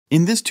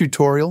In this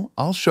tutorial,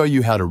 I'll show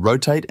you how to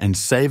rotate and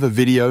save a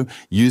video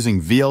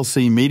using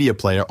VLC Media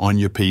Player on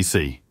your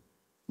PC.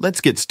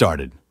 Let's get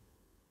started.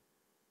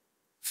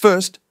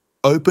 First,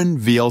 open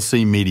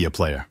VLC Media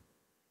Player.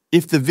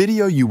 If the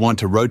video you want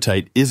to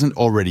rotate isn't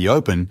already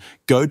open,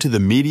 go to the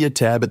Media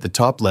tab at the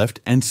top left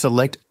and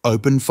select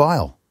Open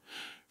File.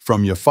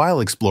 From your File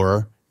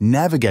Explorer,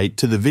 navigate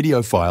to the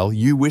video file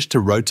you wish to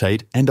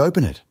rotate and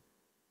open it.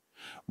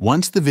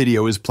 Once the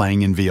video is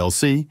playing in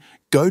VLC,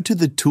 go to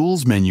the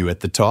Tools menu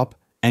at the top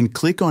and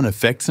click on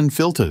Effects and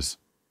Filters.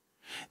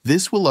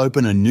 This will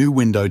open a new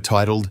window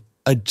titled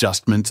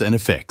Adjustments and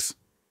Effects.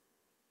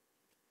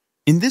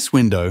 In this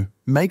window,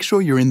 make sure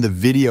you're in the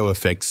Video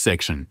Effects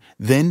section,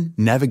 then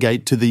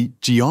navigate to the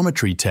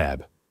Geometry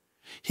tab.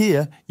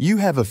 Here, you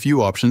have a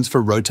few options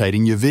for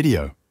rotating your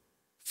video.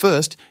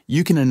 First,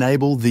 you can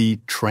enable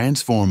the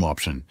Transform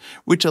option,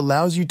 which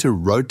allows you to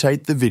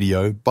rotate the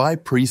video by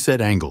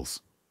preset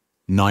angles: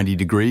 90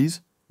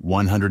 degrees,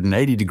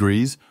 180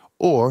 degrees,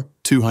 or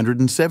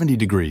 270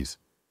 degrees.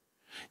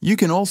 You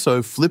can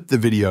also flip the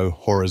video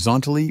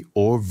horizontally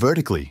or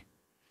vertically.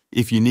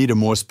 If you need a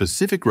more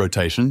specific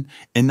rotation,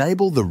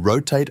 enable the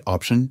Rotate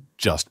option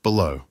just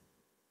below.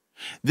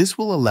 This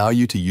will allow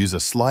you to use a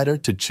slider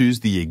to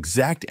choose the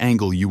exact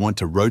angle you want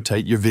to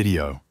rotate your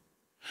video.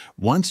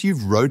 Once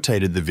you've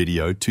rotated the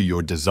video to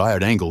your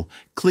desired angle,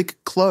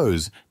 click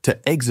Close to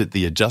exit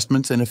the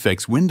Adjustments and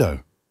Effects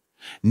window.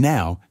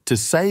 Now, to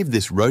save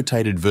this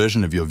rotated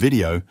version of your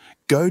video,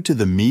 go to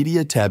the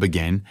Media tab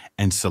again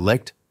and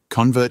select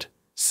Convert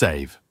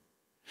Save.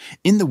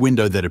 In the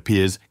window that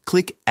appears,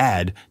 click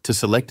Add to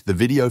select the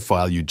video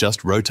file you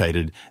just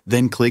rotated,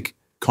 then click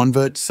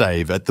Convert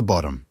Save at the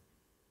bottom.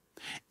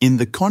 In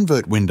the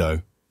Convert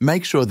window,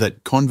 make sure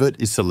that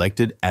Convert is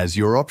selected as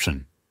your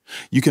option.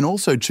 You can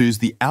also choose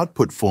the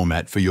output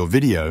format for your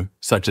video,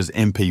 such as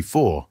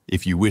MP4,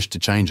 if you wish to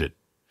change it.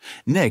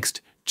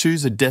 Next,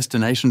 choose a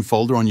destination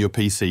folder on your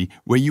PC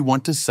where you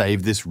want to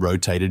save this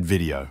rotated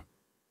video.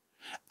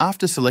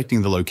 After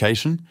selecting the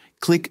location,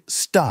 click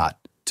Start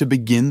to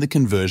begin the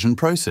conversion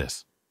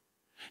process.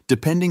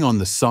 Depending on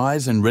the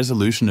size and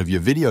resolution of your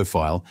video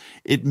file,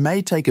 it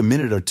may take a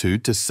minute or two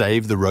to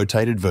save the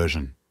rotated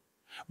version.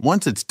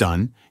 Once it's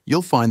done,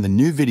 you'll find the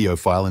new video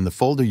file in the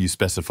folder you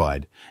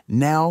specified,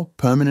 now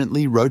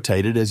permanently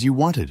rotated as you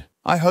wanted.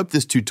 I hope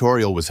this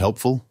tutorial was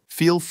helpful.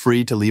 Feel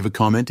free to leave a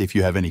comment if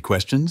you have any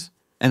questions,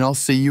 and I'll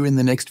see you in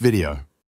the next video.